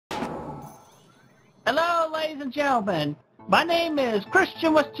ladies and gentlemen. My name is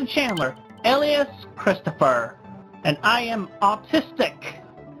Christian Weston Chandler, alias Christopher, and I am autistic.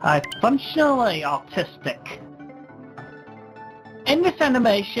 I'm functionally autistic. In this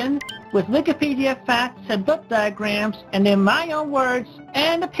animation, with Wikipedia facts and book diagrams, and in my own words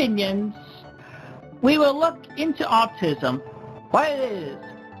and opinions, we will look into autism, what it is,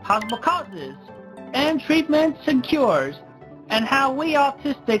 possible causes, and treatments and cures, and how we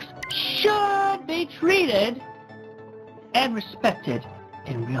autistics should be treated and respected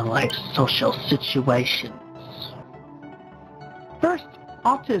in real-life social situations. First,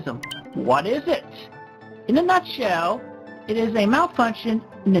 autism. What is it? In a nutshell, it is a malfunction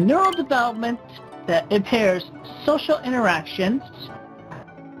in the neural development that impairs social interactions,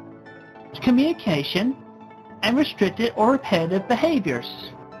 communication, and restricted or repetitive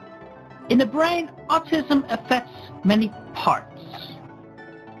behaviors. In the brain, autism affects many parts.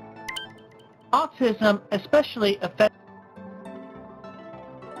 Autism especially affects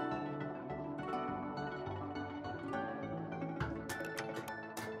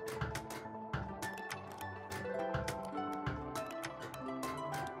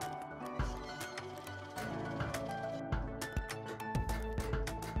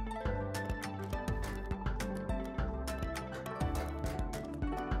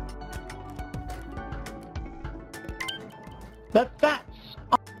the facts.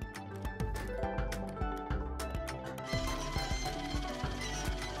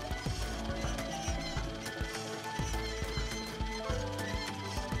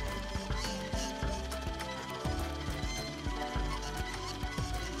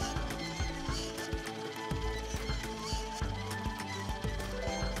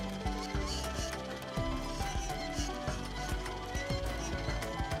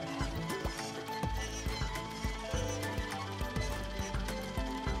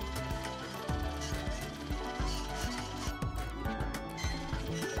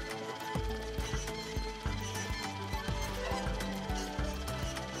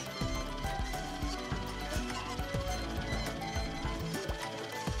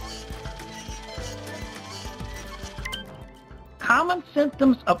 Common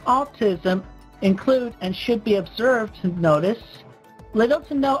symptoms of autism include and should be observed to notice little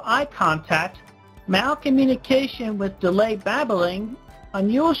to no eye contact, malcommunication with delayed babbling,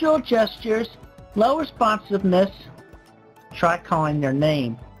 unusual gestures, low responsiveness. Try calling their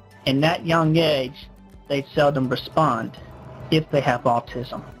name. In that young age, they seldom respond if they have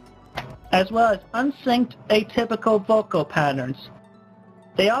autism. As well as unsynced atypical vocal patterns.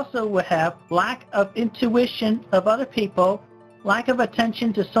 They also will have lack of intuition of other people, lack of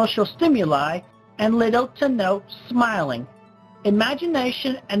attention to social stimuli, and little to no smiling.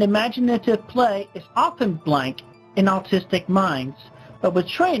 Imagination and imaginative play is often blank in autistic minds, but with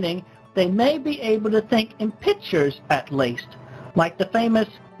training, they may be able to think in pictures at least, like the famous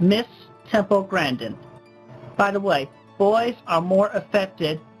Miss Temple Grandin. By the way, boys are more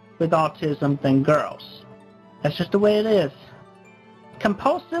affected with autism than girls. That's just the way it is.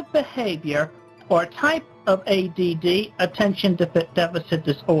 Compulsive behavior, or a type of ADD, attention deficit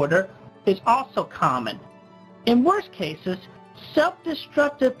disorder, is also common. In worst cases,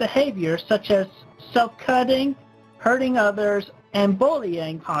 self-destructive behaviors such as self-cutting, hurting others, and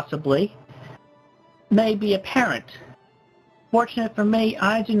bullying possibly may be apparent. Fortunate for me,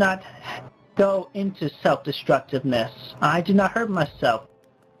 I do not go into self-destructiveness. I do not hurt myself,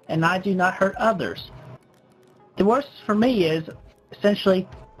 and I do not hurt others. The worst for me is essentially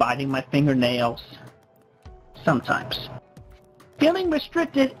biting my fingernails. Sometimes. Feeling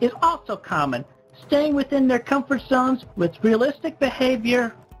restricted is also common, staying within their comfort zones with ritualistic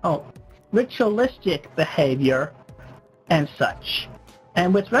behavior, and such.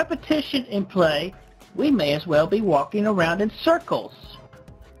 And with repetition in play, we may as well be walking around in circles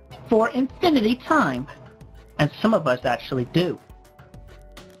for infinity time. And some of us actually do.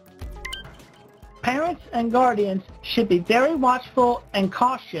 Parents and guardians should be very watchful and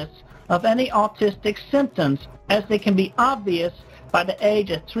cautious of any autistic symptoms, as they can be obvious by the age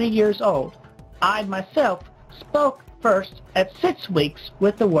of 3 years old. I myself spoke first at 6 weeks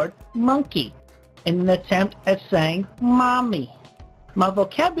with the word monkey in an attempt at saying mommy. My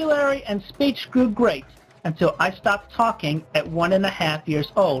vocabulary and speech grew great until I stopped talking at 1.5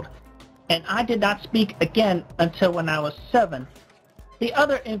 years old, and I did not speak again until when I was 7. The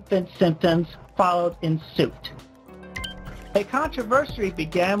other infant symptoms followed in suit. A controversy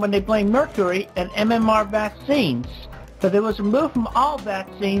began when they blamed mercury and MMR vaccines, but it was removed from all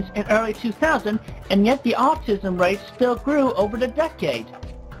vaccines in early 2000, and yet the autism rate still grew over the decade.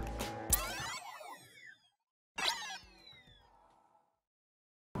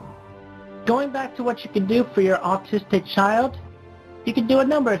 Going back to what you can do for your autistic child, you can do a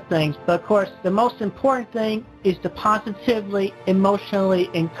number of things, but of course the most important thing is to positively, emotionally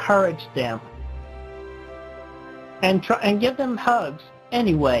encourage them. And give them hugs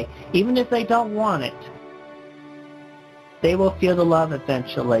anyway, even if they don't want it. They will feel the love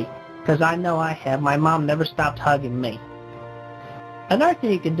eventually, because I know I have. My mom never stopped hugging me. Another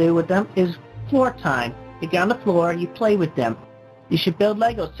thing you can do with them is floor time. You get on the floor, you play with them. You should build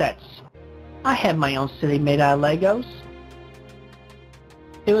Lego sets. I had my own city made out of Legos.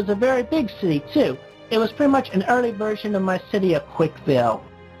 It was a very big city too. It was pretty much an early version of my city of Quickville.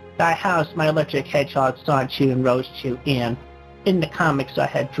 I housed my electric hedgehog, Sawchew, and Rosechew in the comics I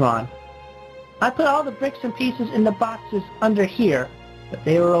had drawn. I put all the bricks and pieces in the boxes under here, but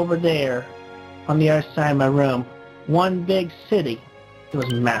they were over there on the other side of my room. One big city. It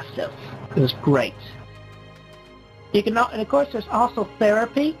was massive. It was great. You can, and of course there's also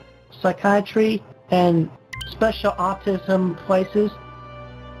therapy, psychiatry, and special autism places.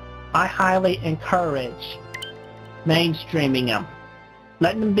 I highly encourage mainstreaming them.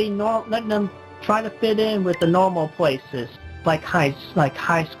 Letting them try to fit in with the normal places, like high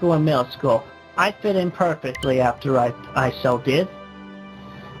school and middle school. I fit in perfectly after I so did.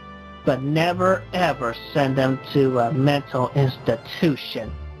 But never ever send them to a mental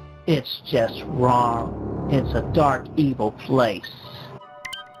institution. It's just wrong. It's a dark, evil place.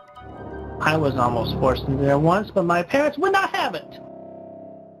 I was almost forced into there once, but my parents would not have it.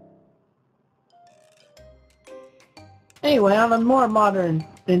 Anyway, on a more modern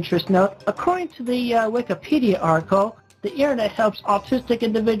interest note, according to the Wikipedia article, the Internet helps autistic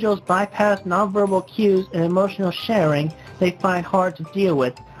individuals bypass nonverbal cues and emotional sharing they find hard to deal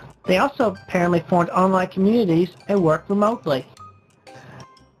with. They also apparently formed online communities and work remotely.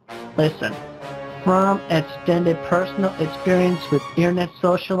 Listen, from extended personal experience with Internet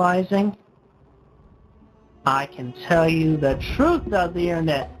socializing, I can tell you the truth of the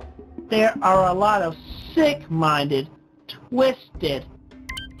Internet. There are a lot of sick-minded, twisted,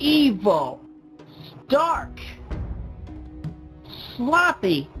 evil, dark,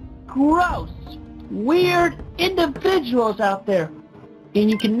 sloppy, gross, weird individuals out there. And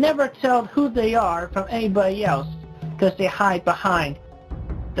you can never tell who they are from anybody else because they hide behind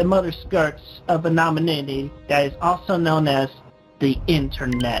the mother skirts of anonymity that is also known as the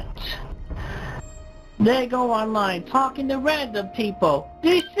Internet. They go online talking to random people,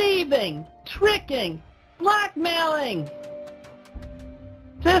 deceiving, tricking, blackmailing,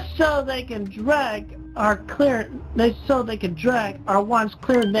 just so they can drag our once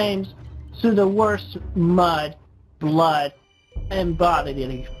clear names through the worst mud, blood, and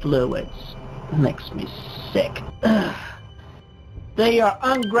bodily fluids. It makes me sick. Ugh. They are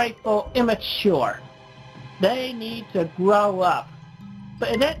ungrateful, immature. They need to grow up.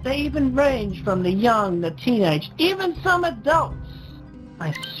 But they even range from the young, the teenage, even some adults.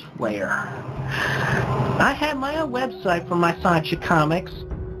 I swear. I had my own website for my sci-fi comics,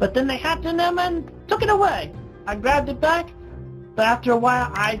 but then they hacked them and took it away. I grabbed it back, but after a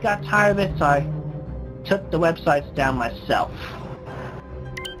while I got tired of it, so I took the websites down myself.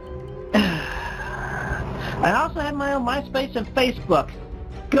 I also had my own MySpace and Facebook.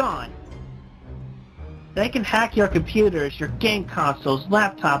 Gone. They can hack your computers, your game consoles,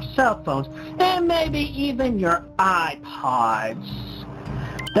 laptops, cell phones, and maybe even your iPods.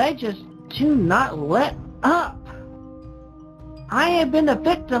 They just do not let up. I have been a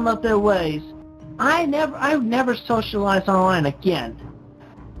victim of their ways. I've never socialized online again.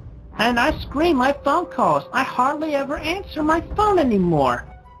 And I screen my phone calls. I hardly ever answer my phone anymore.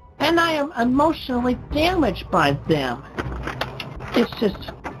 And I am emotionally damaged by them. It's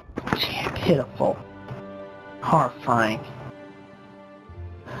just pitiful. Horrifying.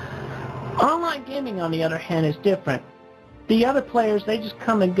 Online gaming, on the other hand, is different. The other players, they just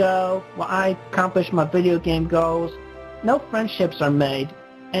come and go while I accomplish my video game goals. No friendships are made,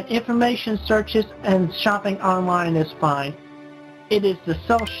 and information searches and shopping online is fine. It is the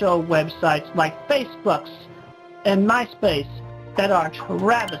social websites like Facebook's and MySpace that are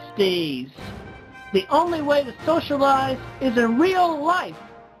travesties. The only way to socialize is in real life.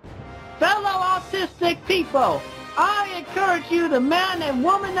 Fellow autistic people, I encourage you to man and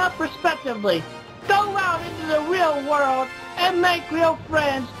woman up respectively. Go out into the real world and make real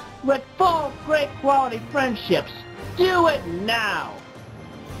friends with full, great quality friendships. Do it now.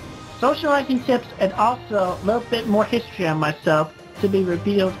 Socializing tips and also a little bit more history on myself to be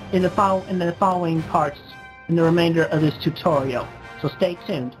revealed in the following parts in the remainder of this tutorial. So stay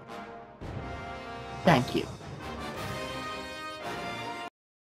tuned. Thank you.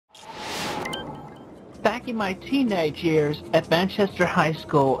 Back in my teenage years at Manchester High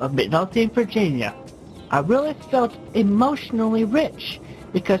School of Midlothian, Virginia, I really felt emotionally rich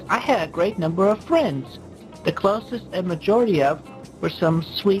because I had a great number of friends. The closest and majority of were some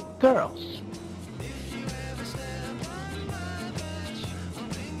sweet girls.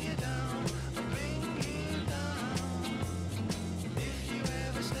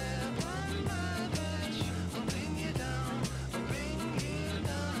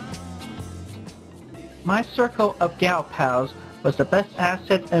 My circle of gal pals was the best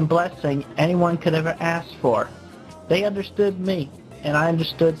asset and blessing anyone could ever ask for. They understood me, and I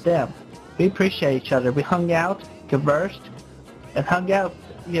understood them. We appreciate each other. We hung out, conversed, and hung out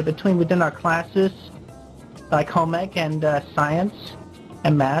within our classes, like home ec and science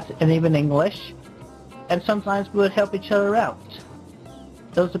and math and even English. And sometimes we would help each other out.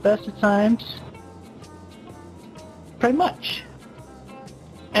 Those are the best of times. Pretty much.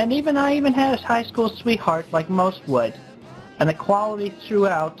 And I even had a high school sweetheart like most would. And the quality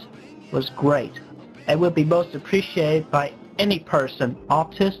throughout was great. It would be most appreciated by any person,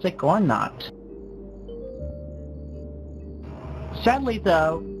 autistic or not. Sadly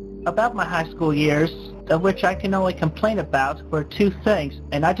though, about my high school years, of which I can only complain about, were two things,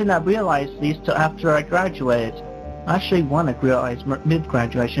 and I did not realize these till after I graduated. Actually, one I realized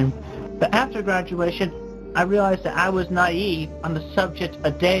mid-graduation, but after graduation, I realized that I was naive on the subject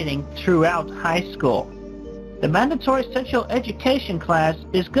of dating throughout high school. The mandatory sexual education class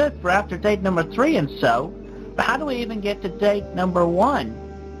is good for after date number 3 and so, but how do we even get to date number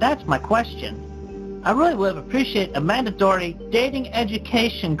 1? That's my question. I really would appreciate a mandatory dating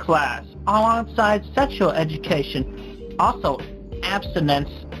education class alongside sexual education. Also, abstinence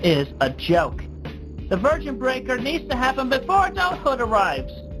is a joke. The virgin breaker needs to happen before adulthood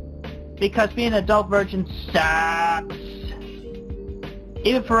arrives, because being an adult virgin sucks,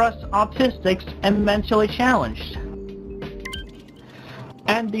 even for us autistics and mentally challenged.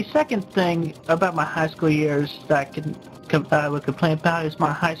 And the second thing about my high school years that I would complain about is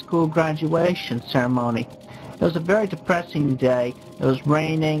my high school graduation ceremony. It was a very depressing day. It was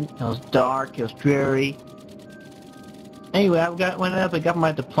raining, it was dark, it was dreary. Anyway, went up and got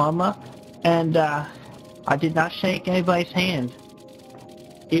my diploma, and I did not shake anybody's hand.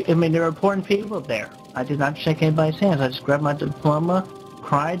 I mean, there were important people there. I did not shake anybody's hands. I just grabbed my diploma,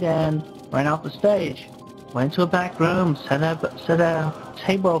 cried, and ran off the stage. Went to a back room, set a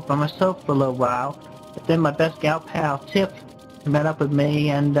table by myself for a little while. But then my best gal pal, Tiff, met up with me,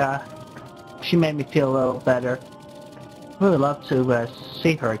 and she made me feel a little better. I would love to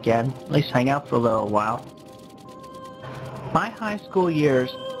see her again, at least hang out for a little while. My high school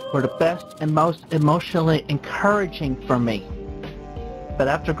years were the best and most emotionally encouraging for me. But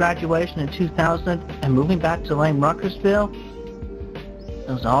after graduation in 2000 and moving back to Lane, Ruckersville,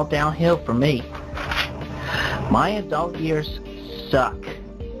 it was all downhill for me. My adult years suck,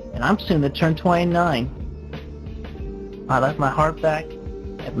 and I'm soon to turn 29. I left my heart back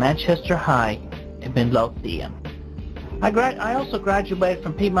at Manchester High in Midlothian. I also graduated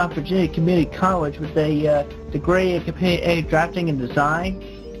from Piedmont, Virginia Community College with a degree in computer aided drafting and design.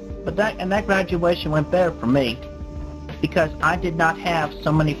 But that graduation went better for me because I did not have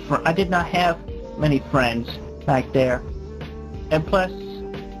many friends back there, and plus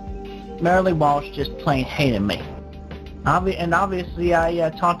Marilyn Walsh just plain hated me. And obviously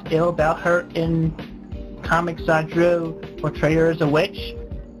I talked ill about her in comics I drew, portrayed her as a witch.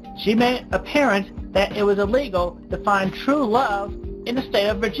 She made it apparent that it was illegal to find true love in the state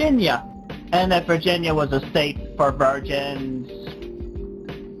of Virginia, and that Virginia was a state for virgins.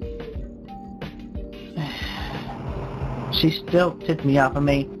 She still ticked me off of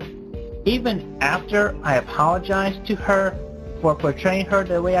me. Even after I apologized to her for portraying her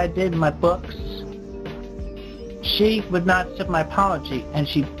the way I did in my books, she would not accept my apology, and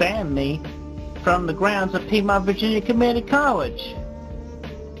she banned me from the grounds of Piedmont, Virginia Community College.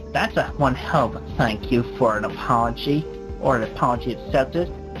 That's one hell of a thank you for an apology, or an apology accepted.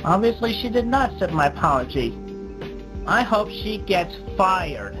 Obviously, she did not accept my apology. I hope she gets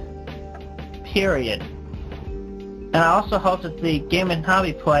fired. Period. And I also hope that the Game and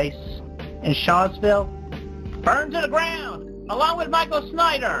Hobby place in Charlottesville burn to the ground, along with Michael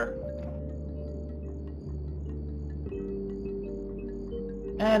Snyder.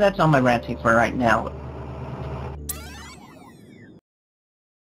 And that's all my ranting for right now.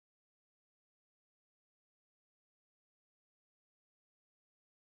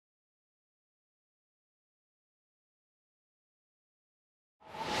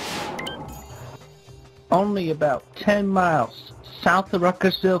 Only about 10 miles south of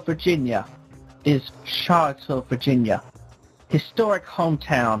Ruckersville, Virginia, is Charlottesville, Virginia. Historic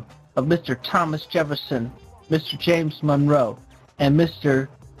hometown of Mr. Thomas Jefferson, Mr. James Monroe, and Mr.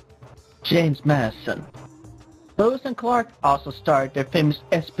 James Madison. Lewis and Clark also started their famous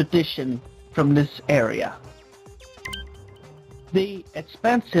expedition from this area. The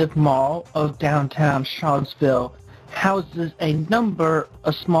expensive mall of downtown Charlottesville houses a number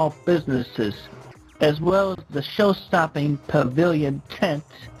of small businesses, as well as the show-stopping Pavilion Tent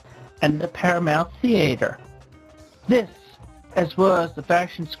and the Paramount Theater. This, as well as the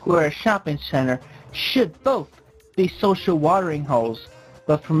Fashion Square Shopping Center, should both be social watering holes,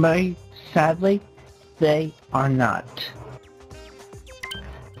 but for me, sadly, they are not.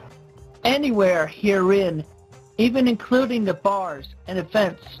 Anywhere herein, even including the bars and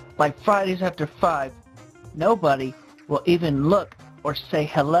events like Fridays after 5, nobody will even look or say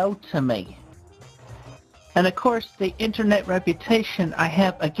hello to me. And of course, the internet reputation I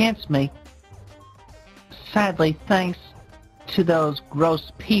have against me, sadly, thanks to those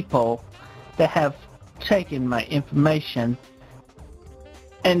gross people that have taken my information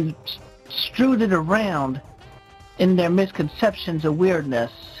and strewed it around in their misconceptions of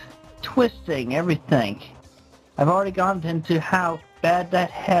weirdness, twisting everything. I've already gone into how bad that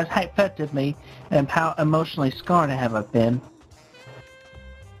has affected me and how emotionally scarred I have been.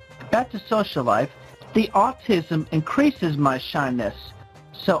 Back to social life, the autism increases my shyness,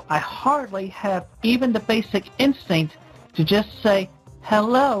 so I hardly have even the basic instinct to just say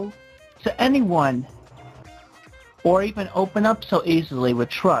hello to anyone, or even open up so easily with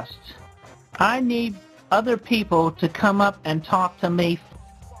trust. I need other people to come up and talk to me.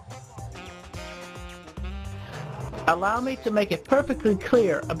 Allow me to make it perfectly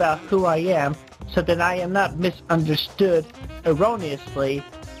clear about who I am so that I am not misunderstood erroneously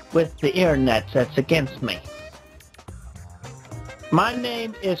with the internet that's against me. My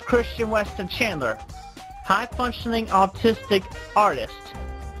name is Christian Weston Chandler, high-functioning autistic artist.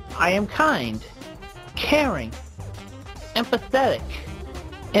 I am kind, caring, empathetic,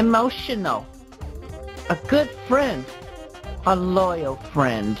 emotional, a good friend, a loyal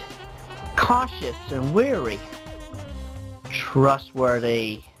friend, cautious and wary,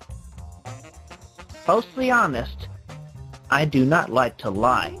 trustworthy, mostly honest. I do not like to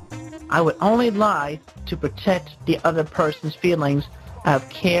lie. I would only lie to protect the other person's feelings of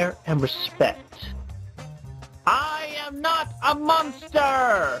care and respect. I am not a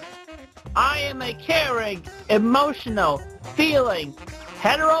monster! I am a caring, emotional, feeling,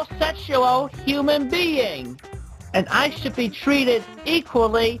 heterosexual human being, and I should be treated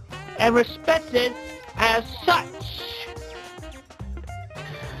equally and respected as such.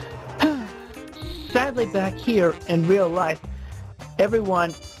 Sadly, back here in real life,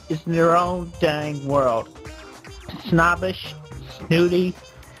 everyone is in their own dang world. Snobbish, snooty,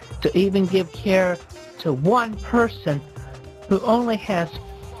 to even give care to one person who only has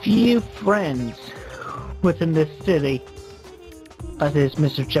few friends within this city, that is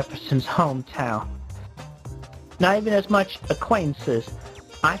Mr. Jefferson's hometown. Not even as much acquaintances.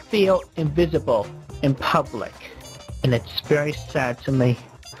 I feel invisible in public, and it's very sad to me.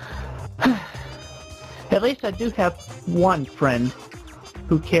 At least I do have one friend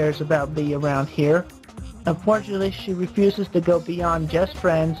who cares about me around here. Unfortunately, she refuses to go beyond just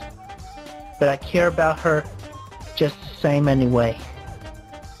friends, but I care about her just the same anyway,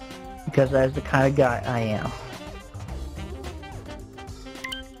 because that's the kind of guy I am.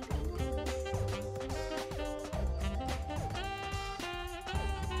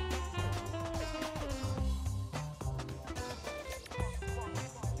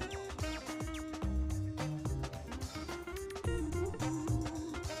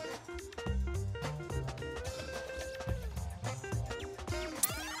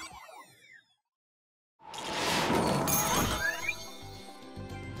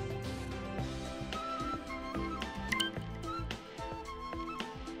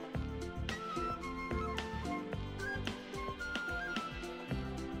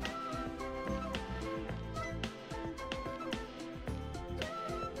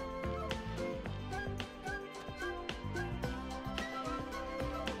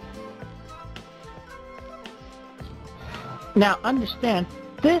 Now understand,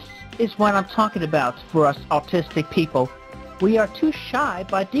 this is what I'm talking about for us autistic people. We are too shy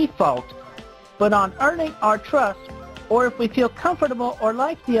by default, but on earning our trust, or if we feel comfortable or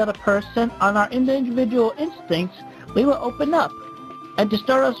like the other person on our individual instincts, we will open up. And to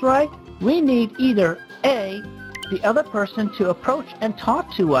start us right, we need either A, the other person to approach and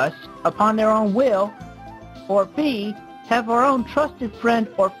talk to us upon their own will, or B, have our own trusted friend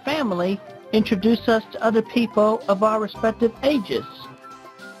or family introduce us to other people of our respective ages.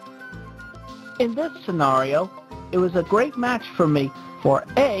 In this scenario, it was a great match for me For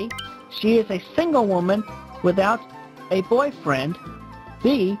A, she is a single woman without a boyfriend.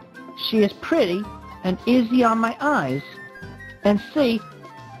 B, she is pretty and easy on my eyes. And C,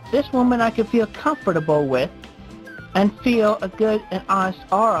 this woman I could feel comfortable with and feel a good and honest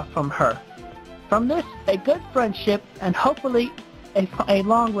aura from her. From this, a good friendship and hopefully a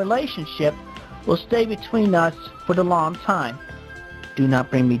long relationship will stay between us for the long time. Do not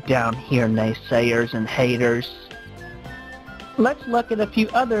bring me down here, naysayers and haters. Let's look at a few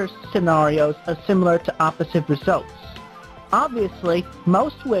other scenarios similar to opposite results. Obviously,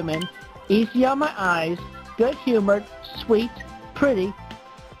 most women, easy on my eyes, good-humored, sweet, pretty,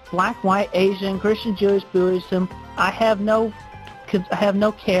 black, white, Asian, Christian, Jewish, Buddhism. I have no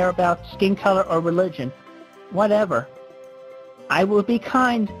care about skin color or religion. Whatever. I will be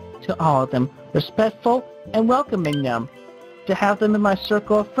kind to all of them, respectful and welcoming them, to have them in my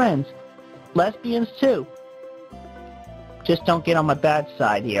circle of friends. Lesbians too. Just don't get on my bad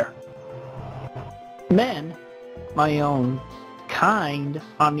side here. Men, my own kind,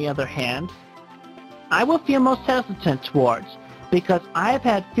 on the other hand, I will feel most hesitant towards, because I have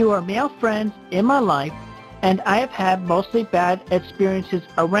had fewer male friends in my life and I have had mostly bad experiences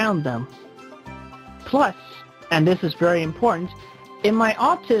around them. Plus, and this is very important, in my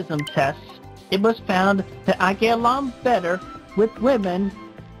autism tests, it was found that I get along better with women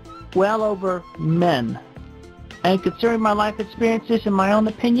well over men. And considering my life experiences, in my own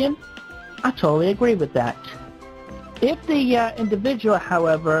opinion, I totally agree with that. If the individual,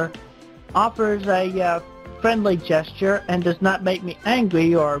 however, offers a friendly gesture and does not make me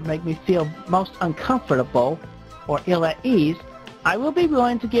angry or make me feel most uncomfortable or ill at ease, I will be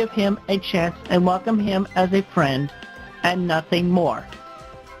willing to give him a chance and welcome him as a friend and nothing more.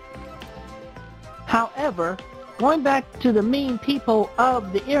 However, going back to the mean people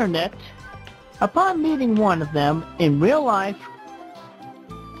of the internet, upon meeting one of them in real life,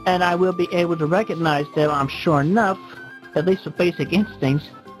 and I will be able to recognize them, I'm sure enough, at least with basic instincts,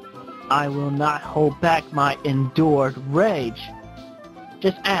 I will not hold back my endured rage.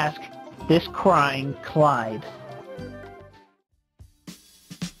 Just ask this crying Clyde.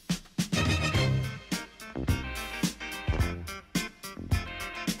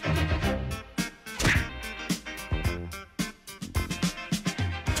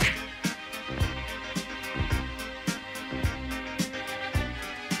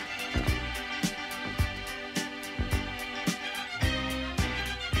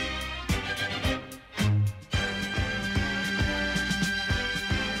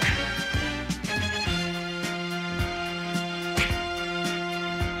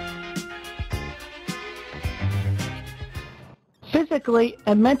 Physically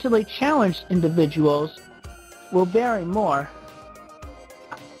and mentally challenged individuals will vary more.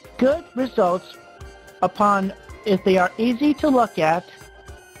 Good results upon if they are easy to look at,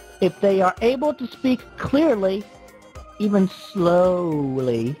 if they are able to speak clearly, even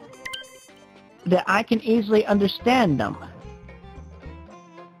slowly, that I can easily understand them.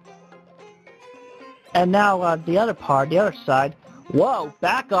 And now the other part, the other side, whoa,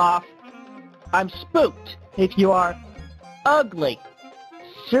 back off. I'm spooked if you are ugly,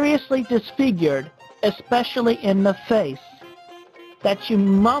 seriously disfigured, especially in the face, that you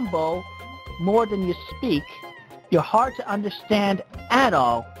mumble more than you speak, you're hard to understand at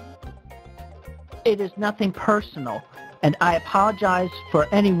all. It is nothing personal, and I apologize for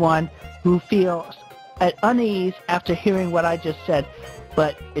anyone who feels at unease after hearing what I just said,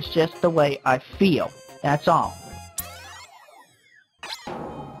 but it's just the way I feel. That's all.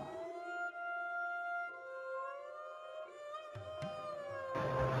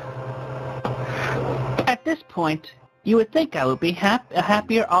 At this point, you would think I would be a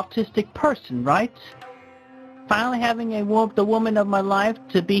happier autistic person, right? Finally having the woman of my life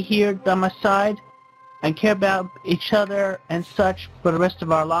to be here by my side and care about each other and such for the rest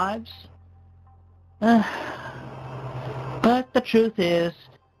of our lives. But the truth is,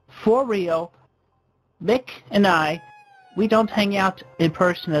 for real, Mick and I, we don't hang out in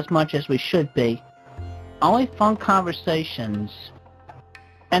person as much as we should be. Only fun conversations.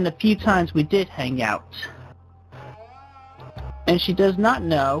 And the few times we did hang out. And she does not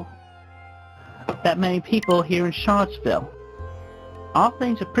know that many people here in Charlottesville. All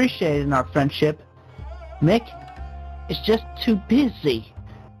things appreciated in our friendship, Mick is just too busy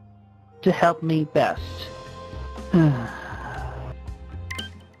to help me best.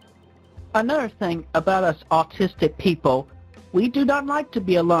 Another thing about us autistic people, we do not like to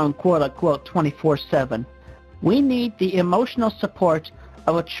be alone, quote-unquote, 24/7. We need the emotional support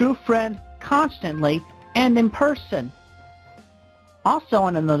of a true friend constantly and in person. Also,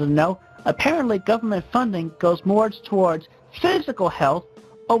 on another note, apparently government funding goes more towards physical health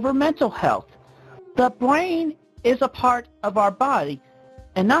over mental health. The brain is a part of our body,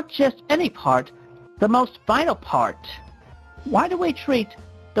 and not just any part, the most vital part. Why do we treat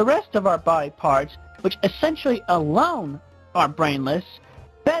the rest of our body parts, which essentially alone are brainless,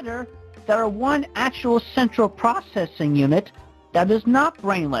 better than our one actual central processing unit that is not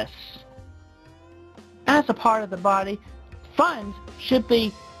brainless? As a part of the body, funds should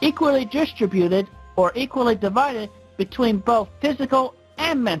be equally distributed or equally divided between both physical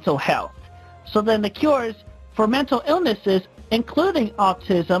and mental health, so then the cures for mental illnesses, including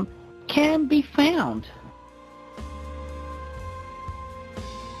autism, can be found.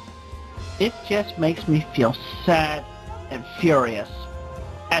 It just makes me feel sad and furious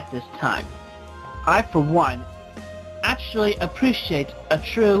at this time. I, for one, actually appreciate a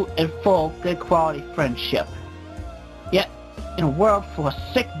true and full good quality friendship. Yet, in a world full of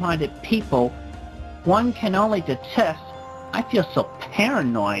sick-minded people, one can only detest. I feel so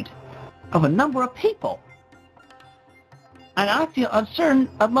paranoid of a number of people. And I feel uncertain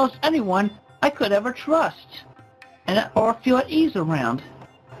of most anyone I could ever trust or feel at ease around.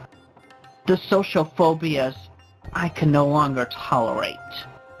 The social phobias I can no longer tolerate,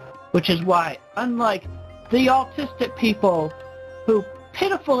 which is why, unlike the autistic people who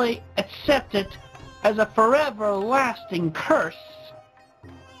pitifully accept it as a forever lasting curse,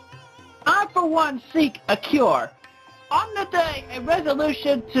 I for one seek a cure. On the day, a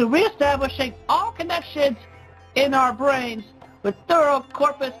resolution to reestablishing all connections in our brains with thorough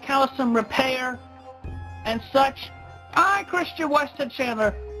corpus callosum repair and such. I, Christian Weston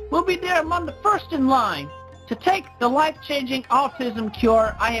Chandler, will be there among the first in line to take the life-changing autism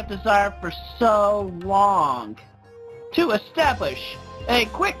cure I have desired for so long. To establish a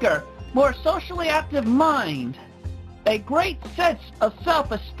quicker, more socially active mind, a great sense of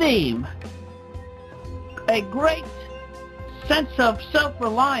self-esteem, a great sense of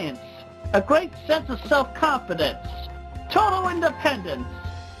self-reliance, a great sense of self-confidence, total independence,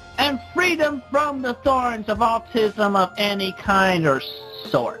 and freedom from the thorns of autism of any kind or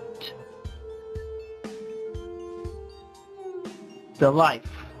sort. The life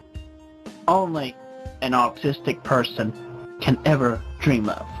only an autistic person can ever dream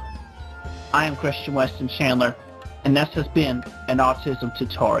of. I am Christian Weston Chandler, and this has been an autism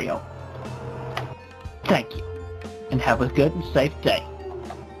tutorial. Thank you, and have a good and safe day.